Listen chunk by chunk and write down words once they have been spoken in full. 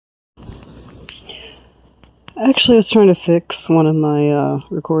Actually, I was trying to fix one of my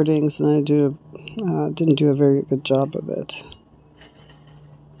recordings, and I didn't do a very good job of it.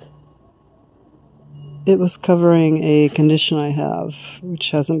 It was covering a condition I have,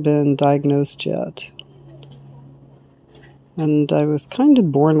 which hasn't been diagnosed yet. And I was kind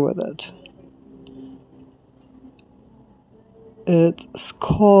of born with it. It's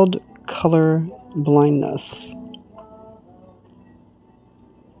called color blindness.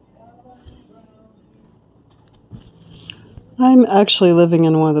 I'm actually living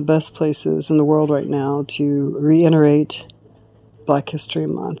in one of the best places in the world right now to reiterate Black History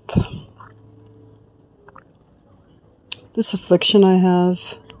Month. This affliction I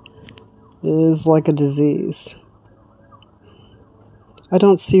have is like a disease. I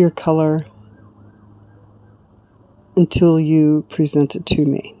don't see your color until you present it to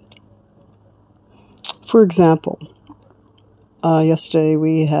me. For example, yesterday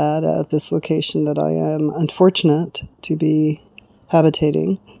we had at this location that I am unfortunate to be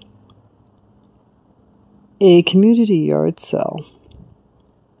habitating a community yard sale.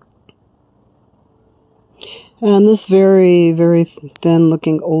 And this very, very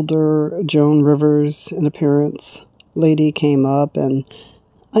thin-looking older Joan Rivers in appearance lady came up, and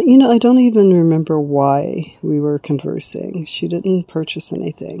I don't even remember why we were conversing. She didn't purchase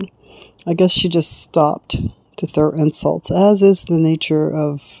anything. I guess she just stopped to throw insults, as is the nature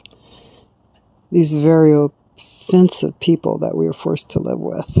of these very offensive people that we are forced to live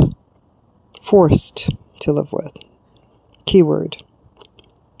with. Forced to live with. Keyword.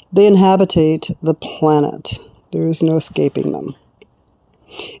 They inhabitate the planet. There is no escaping them.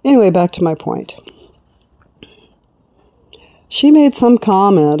 Anyway, back to my point. She made some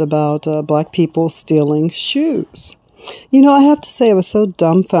comment about black people stealing shoes. I have to say I was so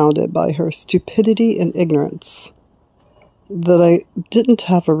dumbfounded by her stupidity and ignorance that I didn't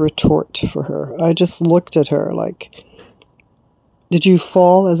have a retort for her. I just looked at her like, did you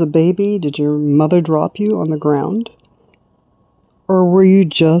fall as a baby? Did your mother drop you on the ground? Or were you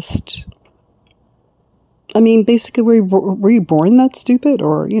just... basically, were you born that stupid?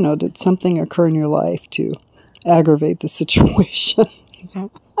 Or, did something occur in your life to aggravate the situation?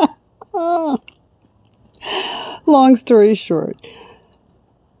 Long story short,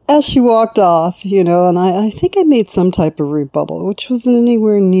 as she walked off, and I think I made some type of rebuttal, which wasn't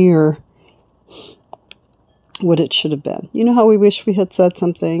anywhere near what it should have been. You know how we wish we had said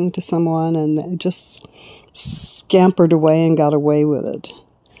something to someone and it just scampered away and got away with it?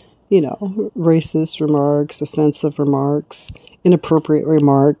 Racist remarks, offensive remarks, inappropriate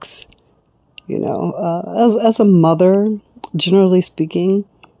remarks. As a mother, generally speaking,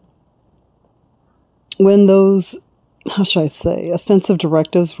 when those, how should I say, offensive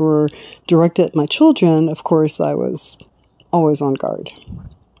directives were directed at my children, of course, I was always on guard.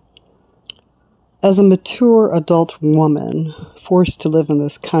 As a mature adult woman, forced to live in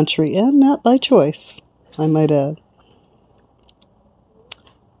this country, and not by choice, I might add,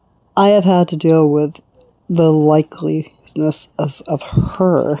 I have had to deal with the likeliness of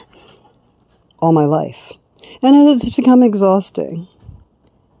her all my life. And it's become exhausting.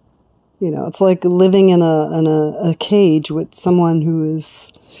 It's like living in a cage with someone who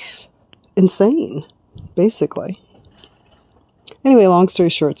is insane, basically. Anyway, long story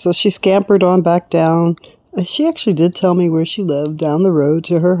short, so she scampered on back down. She actually did tell me where she lived, down the road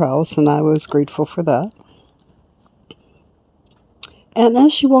to her house, and I was grateful for that. And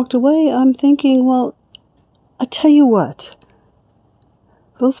as she walked away, I'm thinking, well, I tell you what,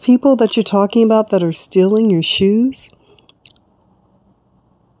 those people that you're talking about that are stealing your shoes,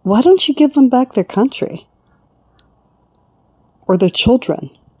 why don't you give them back their country? Or their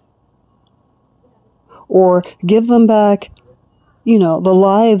children? Or give them back, the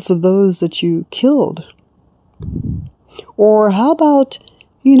lives of those that you killed? Or how about,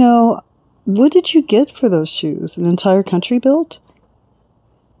 what did you get for those shoes? An entire country built?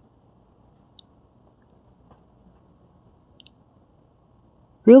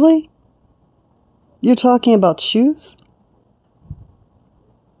 Really? You're talking about shoes?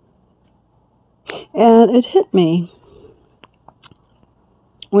 And it hit me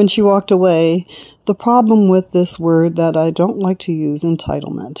when she walked away, the problem with this word that I don't like to use,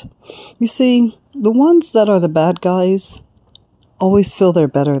 entitlement. You see, the ones that are the bad guys always feel they're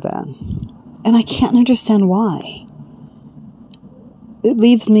better than. And I can't understand why. It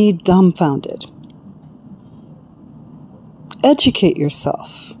leaves me dumbfounded. Educate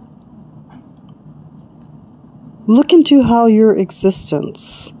yourself. Look into how your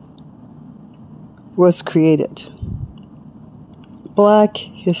existence was created. Black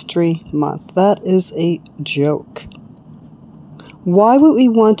History Month. That is a joke. Why would we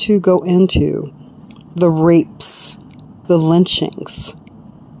want to go into the rapes, the lynchings,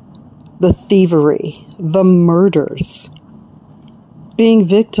 the thievery, the murders, being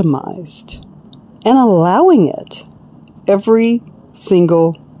victimized, and allowing it every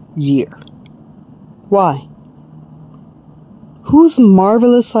single year. Why? Whose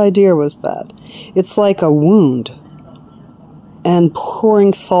marvelous idea was that? It's like a wound and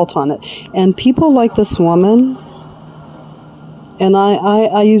pouring salt on it. And people like this woman, and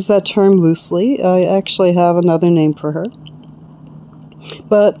I use that term loosely. I actually have another name for her.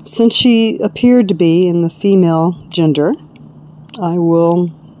 But since she appeared to be in the female gender, I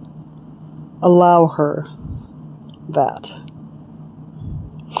will allow her that.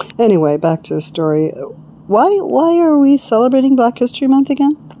 Anyway, back to the story. Why are we celebrating Black History Month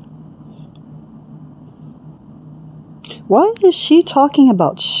again? Why is she talking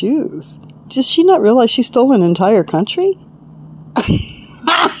about shoes? Does she not realize she stole an entire country?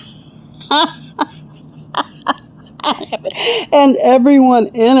 And everyone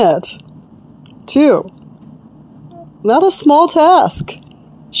in it, too. Not a small task.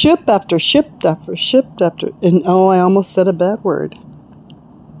 Ship after ship after ship after... And I almost said a bad word.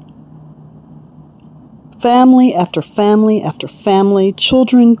 Family after family after family.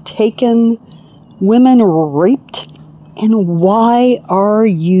 Children taken. Women raped. And why are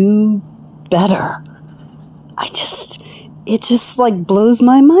you better? It just like blows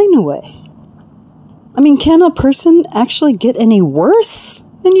my mind away. I mean, can a person actually get any worse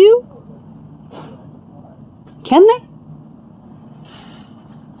than you? Can they?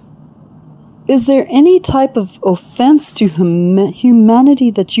 Is there any type of offense to humanity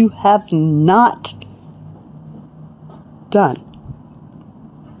that you have not done?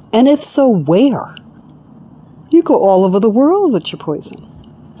 And if so, where? You go all over the world with your poison.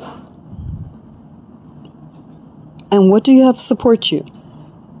 And what do you have to support you?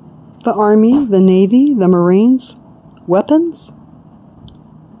 The Army, the Navy, the Marines, weapons?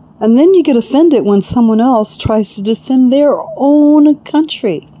 And then you get offended when someone else tries to defend their own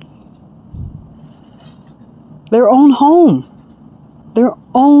country, their own home, their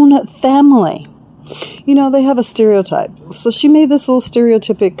own family. You know, they have a stereotype. So she made this little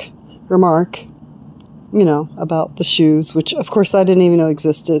stereotypic remark, about the shoes, which of course I didn't even know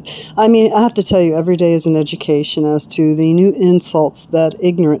existed. I mean, I have to tell you, every day is an education as to the new insults that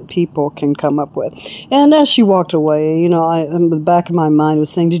ignorant people can come up with. And as she walked away, in the back of my mind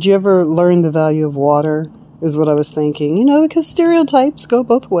was saying, did you ever learn the value of water? Is what I was thinking, because stereotypes go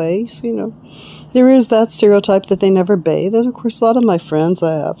both ways, There is that stereotype that they never bathe. And of course, a lot of my friends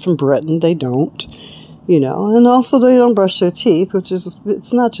I have from Britain, they don't. And also they don't brush their teeth,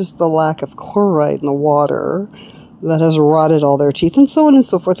 it's not just the lack of chloride in the water that has rotted all their teeth, and so on and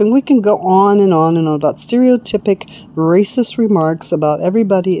so forth. And we can go on and on and on about stereotypic racist remarks about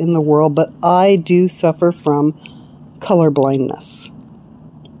everybody in the world, but I do suffer from color blindness.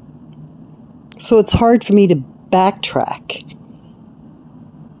 So it's hard for me to backtrack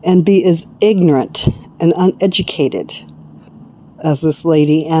and be as ignorant and uneducated as this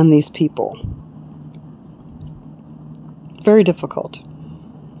lady and these people. Very difficult.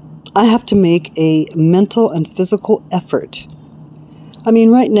 I have to make a mental and physical effort. I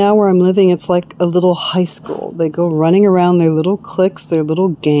mean, right now where I'm living, it's like a little high school. They go running around their little cliques, their little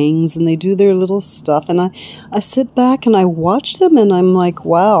gangs, and they do their little stuff. And I sit back and I watch them and I'm like,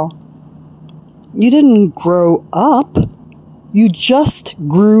 wow, you didn't grow up. You just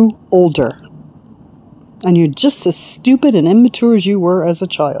grew older. And you're just as stupid and immature as you were as a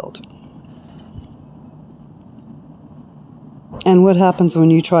child. And what happens when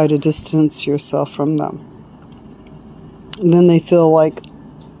you try to distance yourself from them? And then they feel like,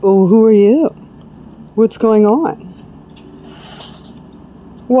 oh, who are you? What's going on?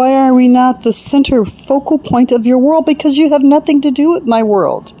 Why are we not the center focal point of your world? Because you have nothing to do with my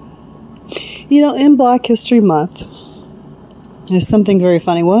world. In Black History Month, there's something very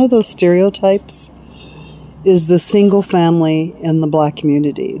funny. One of those stereotypes is the single family in the Black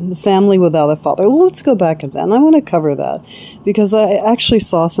community, the family without a father. Well, let's go back at that. And I want to cover that because I actually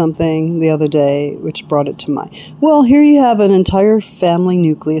saw something the other day which brought it to mind. Well, here you have an entire family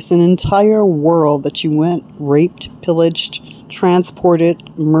nucleus, an entire world that you went, raped, pillaged,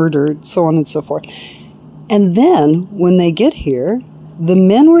 transported, murdered, so on and so forth. And then when they get here, the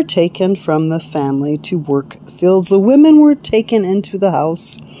men were taken from the family to work the fields. The women were taken into the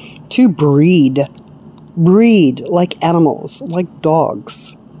house to breed like animals, like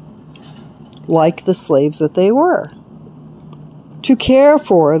dogs, like the slaves that they were, to care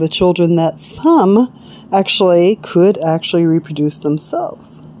for the children that some could reproduce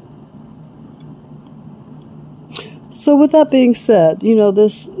themselves. So with that being said,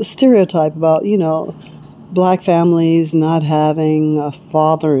 this stereotype about, black families not having a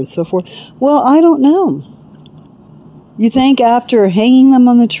father and so forth, well, I don't know. You think after hanging them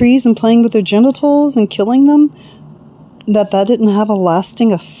on the trees and playing with their genitals and killing them, that didn't have a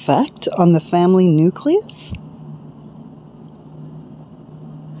lasting effect on the family nucleus?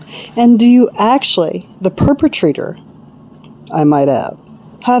 And do you actually, the perpetrator, I might add,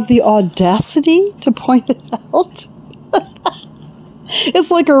 have the audacity to point it out?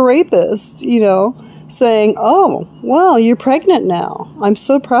 It's like a rapist, saying, oh, well, you're pregnant now. I'm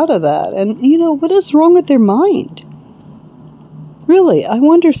so proud of that. And, what is wrong with their mind? Really, I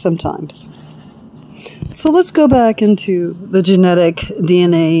wonder sometimes. So let's go back into the genetic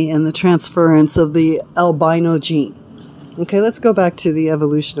DNA and the transference of the albino gene. Okay, let's go back to the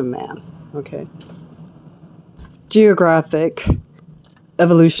evolution of man. Okay. Geographic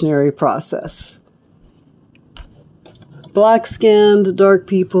evolutionary process. Black-skinned, dark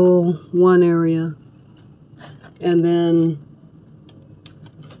people, one area. And then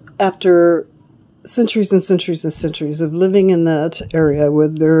after centuries and centuries and centuries of living in that area where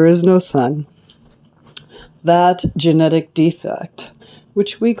there is no sun, that genetic defect,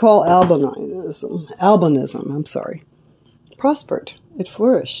 which we call albinism, prospered. It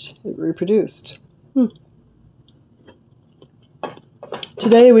flourished. It reproduced.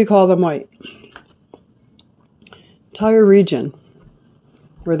 Today we call them white. Entire region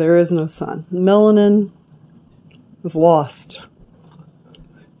where there is no sun. Melanin was lost.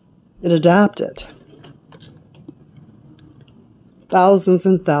 It adapted. Thousands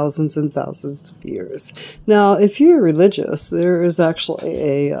and thousands and thousands of years. Now, if you're religious, there is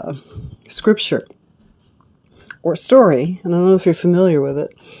actually a scripture or story, and I don't know if you're familiar with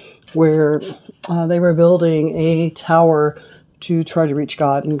it, where they were building a tower to try to reach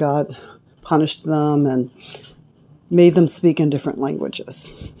God, and God punished them and made them speak in different languages.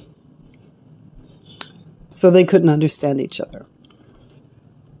 So they couldn't understand each other.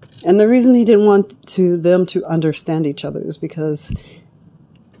 And the reason he didn't want them to understand each other is because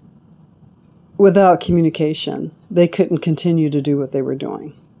without communication, they couldn't continue to do what they were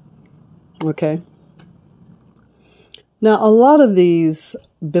doing. Okay? Now, a lot of these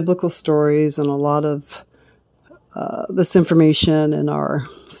biblical stories and a lot of this information in our,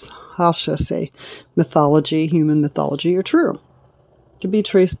 how shall I say, mythology, human mythology, are true. It can be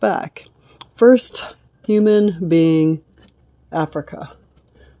traced back. First human being, Africa.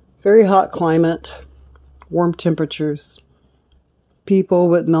 Very hot climate, warm temperatures, people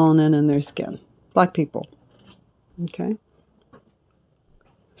with melanin in their skin. Black people. Okay?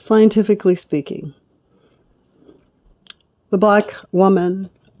 Scientifically speaking, the black woman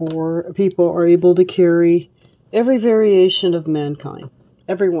or people are able to carry every variation of mankind.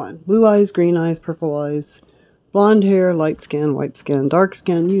 Everyone. Blue eyes, green eyes, purple eyes, blonde hair, light skin, white skin, dark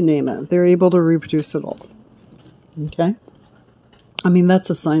skin, you name it. They're able to reproduce it all. Okay? I mean, that's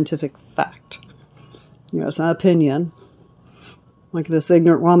a scientific fact. It's an opinion. Like this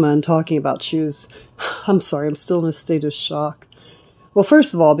ignorant woman talking about shoes. I'm sorry, I'm still in a state of shock. Well,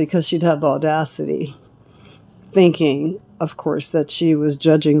 first of all, because she'd have the audacity, thinking, of course, that she was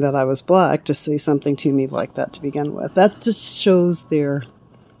judging that I was black to say something to me like that to begin with. That just shows their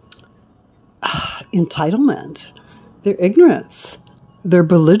entitlement, their ignorance, their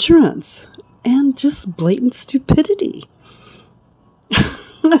belligerence, and just blatant stupidity.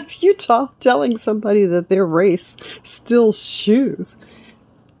 If you telling somebody that their race steals shoes,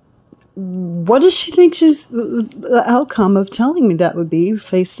 what does she think the outcome of telling me that would be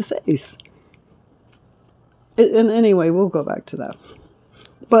face to face? And anyway, we'll go back to that.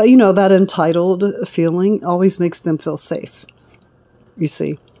 But, that entitled feeling always makes them feel safe. You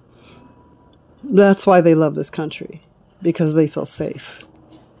see. That's why they love this country. Because they feel safe.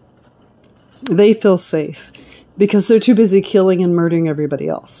 They feel safe. Because they're too busy killing and murdering everybody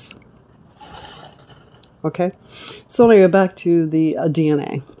else. Okay? So anyway, back to the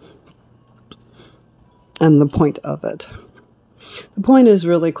DNA. And the point of it. The point is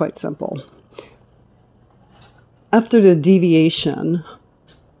really quite simple. After the deviation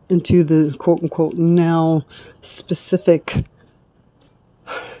into the quote-unquote now specific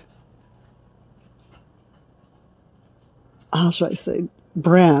how should I say,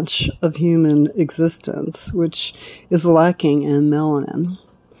 branch of human existence, which is lacking in melanin,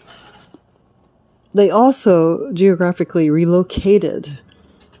 they also geographically relocated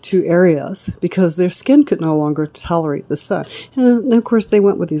to areas because their skin could no longer tolerate the sun. And of course, they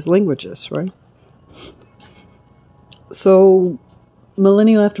went with these languages, right? So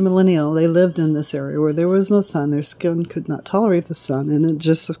millennial after millennial, they lived in this area where there was no sun. Their skin could not tolerate the sun. And it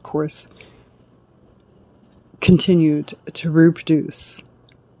just, of course, continued to reproduce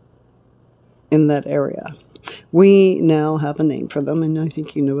in that area. We now have a name for them, and I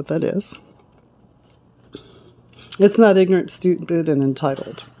think you know what that is. It's not ignorant, stupid, and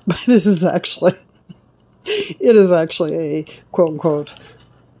entitled, but it is actually a quote-unquote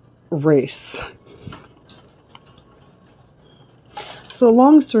race. So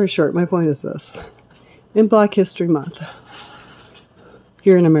long story short, my point is this. In Black History Month,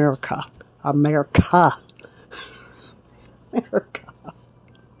 here in America,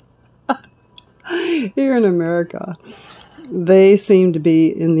 here in America, they seem to be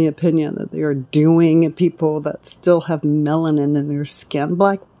in the opinion that they are doing people that still have melanin in their skin,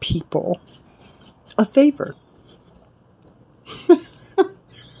 black people, a favor.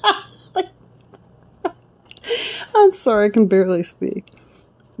 I'm sorry, I can barely speak.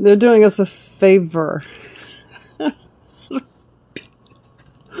 They're doing us a favor.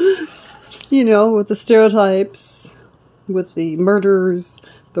 You know, with the stereotypes, with the murders,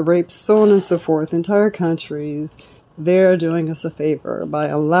 the rapes, so on and so forth, entire countries, they're doing us a favor by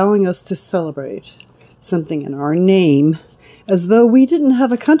allowing us to celebrate something in our name as though we didn't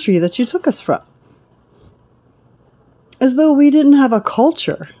have a country that you took us from. As though we didn't have a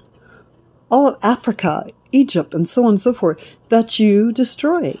culture, all of Africa, Egypt, and so on and so forth, that you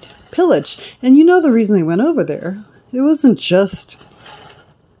destroyed, pillaged. And you know the reason they went over there. It wasn't just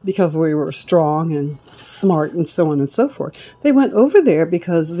because we were strong and smart and so on and so forth. They went over there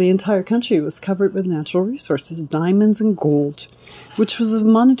because the entire country was covered with natural resources, diamonds and gold, which was of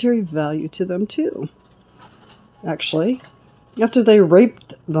monetary value to them too. Actually, after they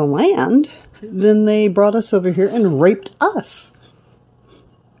raped the land, then they brought us over here and raped us.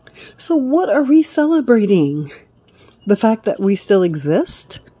 So what are we celebrating? The fact that we still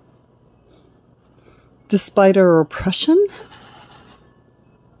exist? Despite our oppression?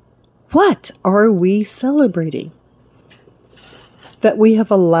 What are we celebrating? That we have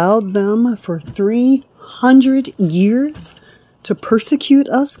allowed them for 300 years to persecute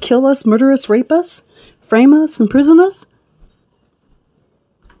us, kill us, murder us, rape us, frame us, imprison us?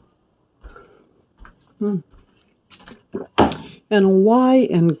 And why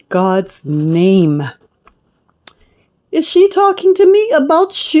in God's name is she talking to me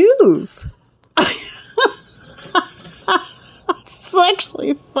about shoes? It's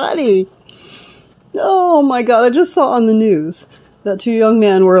actually funny. Oh my God, I just saw on the news that 2 young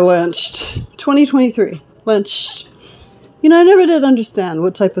men were lynched. 2023, lynched. You know, I never did understand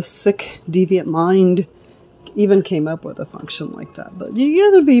what type of sick, deviant mind even came up with a function like that. But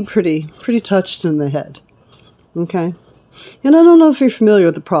you gotta be pretty touched in the head. Okay? And I don't know if you're familiar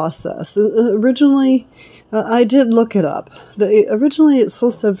with the process. Originally, I did look it up. Originally, it's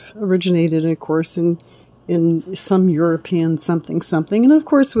supposed to have originated, of course, in some European something, and of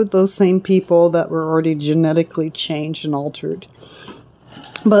course with those same people that were already genetically changed and altered.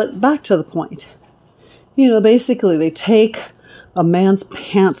 But back to the point. You know, basically they take a man's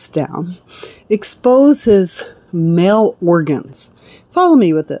pants down, expose his male organs. Follow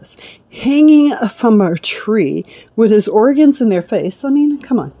me with this. Hanging from a tree with his organs in their face. I mean,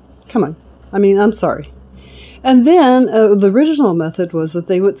 come on. I mean, I'm sorry. And then the original method was that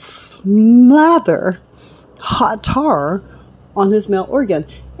they would slather hot tar on his male organ.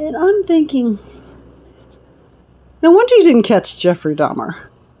 And I'm thinking, no wonder you didn't catch Jeffrey Dahmer.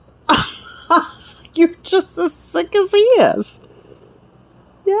 You're just as sick as he is.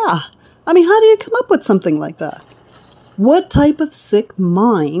 Yeah. I mean, how do you come up with something like that? What type of sick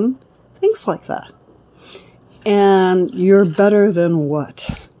mind thinks like that? And you're better than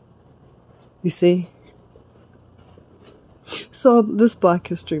what? You see? So this Black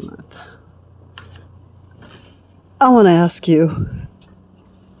History Month, I want to ask you,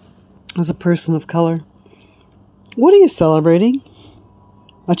 as a person of color, what are you celebrating?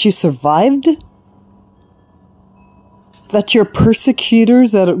 That you survived? That your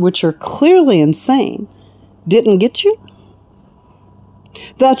persecutors, which are clearly insane, didn't get you?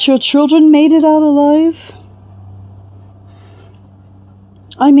 That your children made it out alive?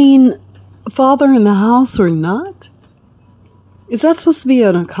 I mean, father in the house or not? Is that supposed to be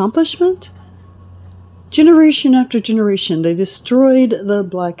an accomplishment? Generation after generation, they destroyed the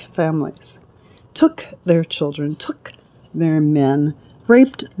black families, took their children, took their men,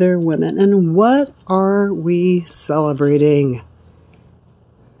 raped their women. And what are we celebrating?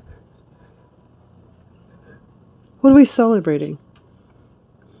 What are we celebrating?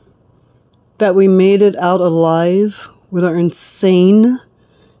 That we made it out alive with our insane,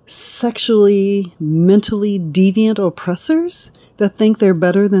 sexually, mentally deviant oppressors that think they're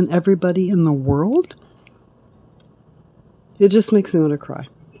better than everybody in the world? It just makes me want to cry.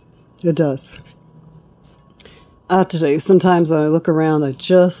 It does. I have to tell you, sometimes when I look around, I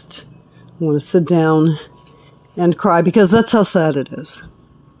just want to sit down and cry because that's how sad it is.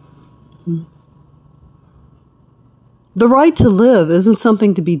 The right to live isn't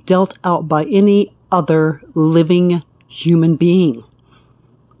something to be dealt out by any other living human being.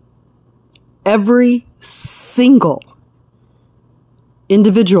 Every single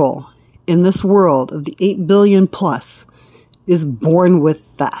individual in this world of the 8 billion plus is born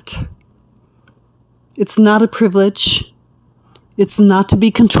with that. It's not a privilege. It's not to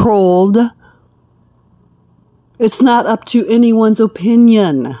be controlled. It's not up to anyone's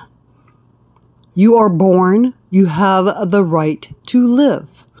opinion. You are born, you have the right to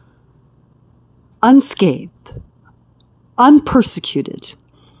live. Unscathed, unpersecuted,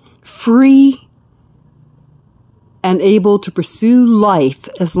 free, and able to pursue life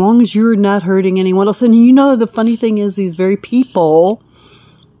as long as you're not hurting anyone else. And you know, the funny thing is, these very people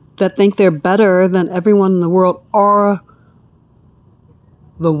that think they're better than everyone in the world are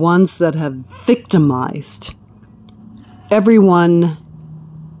the ones that have victimized everyone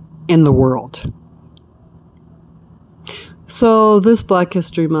in the world. So this Black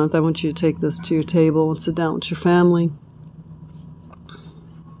History Month, I want you to take this to your table and sit down with your family.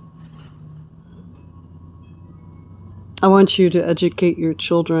 I want you to educate your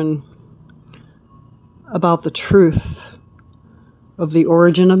children about the truth of the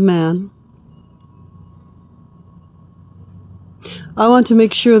origin of man. I want to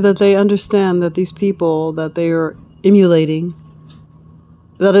make sure that they understand that these people that they are emulating,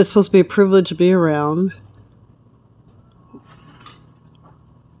 that it's supposed to be a privilege to be around,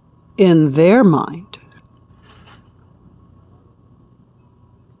 in their mind,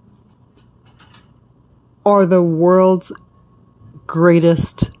 are the world's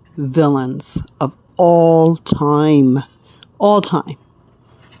greatest villains of all time. All time.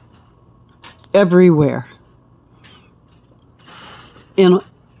 Everywhere.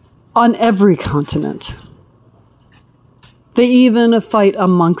 On every continent. They even fight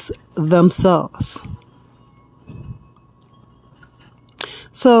amongst themselves.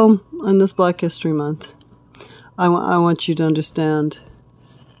 So, in this Black History Month, I want you to understand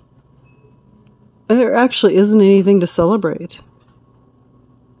there actually isn't anything to celebrate.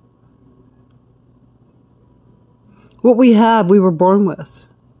 What we have, we were born with.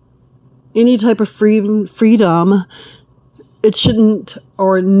 Any type of freedom, it shouldn't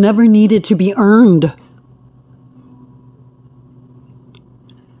or never needed to be earned.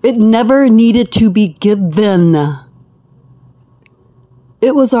 It never needed to be given.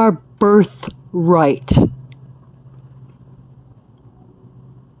 It was our birthright.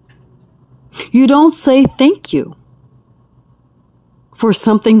 You don't say thank you for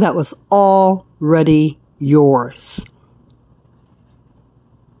something that was already yours.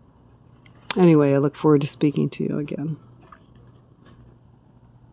 Anyway, I look forward to speaking to you again.